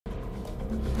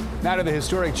Now to the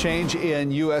historic change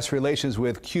in U.S. relations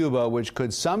with Cuba, which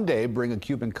could someday bring a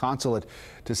Cuban consulate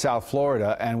to South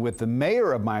Florida, and with the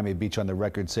mayor of Miami Beach on the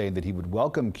record saying that he would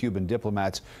welcome Cuban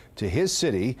diplomats to his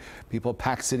city. People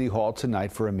packed City Hall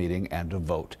tonight for a meeting and a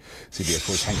vote. CBS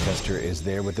 4's Hank Tester is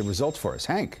there with the results for us.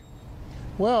 Hank.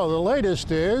 Well, the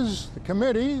latest is the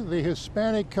committee, the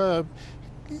Hispanic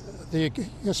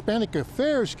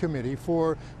Affairs Committee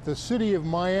for the city of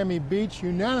Miami Beach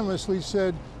unanimously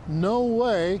said no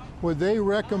way would they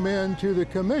recommend to the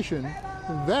commission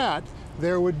that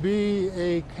there would be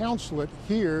a consulate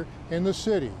here in the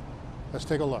city. Let's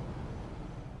take a look.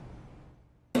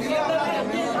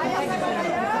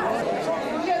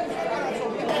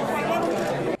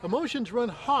 Emotions run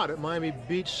hot at Miami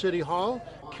Beach City Hall.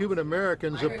 Cuban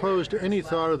Americans opposed to any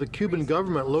thought of the Cuban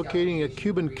government locating a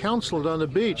Cuban consulate on the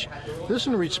beach. This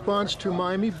in response to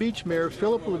Miami Beach Mayor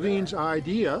Philip Levine's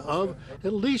idea of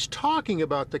at least talking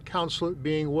about the consulate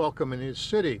being welcome in his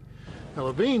city. Now,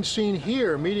 Levine's seen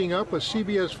here meeting up with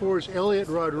CBS 4's Elliot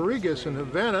Rodriguez in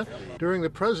Havana during the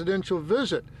presidential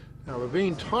visit. Now,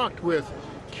 Levine talked with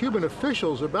Cuban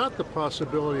officials about the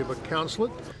possibility of a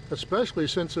consulate, especially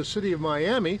since the city of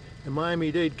Miami and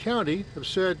Miami-Dade County have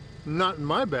said, not in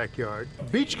my backyard.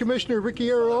 Beach Commissioner Ricky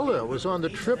Areola was on the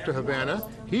trip to Havana.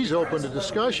 He's open to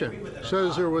discussion,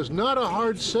 says there was not a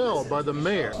hard sell by the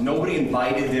mayor. Nobody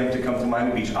invited them to come to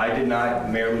Miami Beach. I did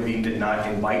not, Mayor Levine did not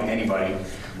invite anybody.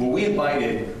 What we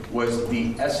invited was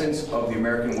the essence of the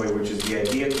American way, which is the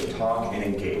idea to talk and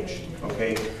engage,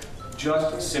 okay?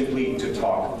 Just simply to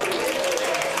talk.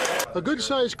 A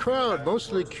good-sized crowd,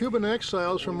 mostly Cuban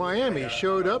exiles from Miami,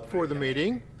 showed up for the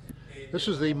meeting. This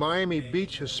is the Miami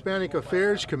Beach Hispanic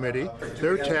Affairs Committee.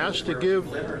 They're tasked to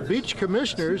give beach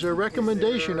commissioners a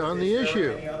recommendation on the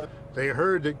issue. They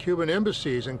heard that Cuban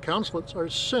embassies and consulates are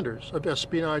centers of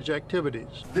espionage activities.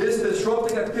 This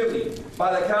disruptive activity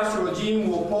by the Castro regime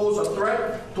will pose a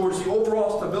threat towards the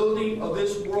overall stability of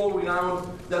this world-renowned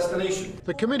destination.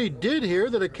 The committee did hear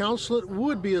that a consulate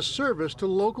would be a service to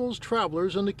locals,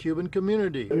 travelers, and the Cuban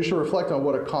community. You should reflect on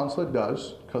what a consulate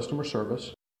does, customer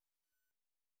service.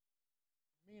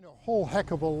 A whole heck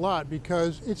of a lot,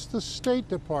 because it's the State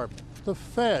Department, the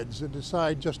feds, that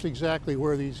decide just exactly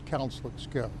where these consulates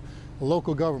go. The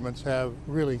local governments have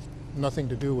really nothing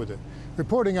to do with it.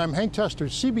 Reporting, I'm Hank Tester,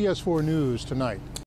 CBS 4 News Tonight.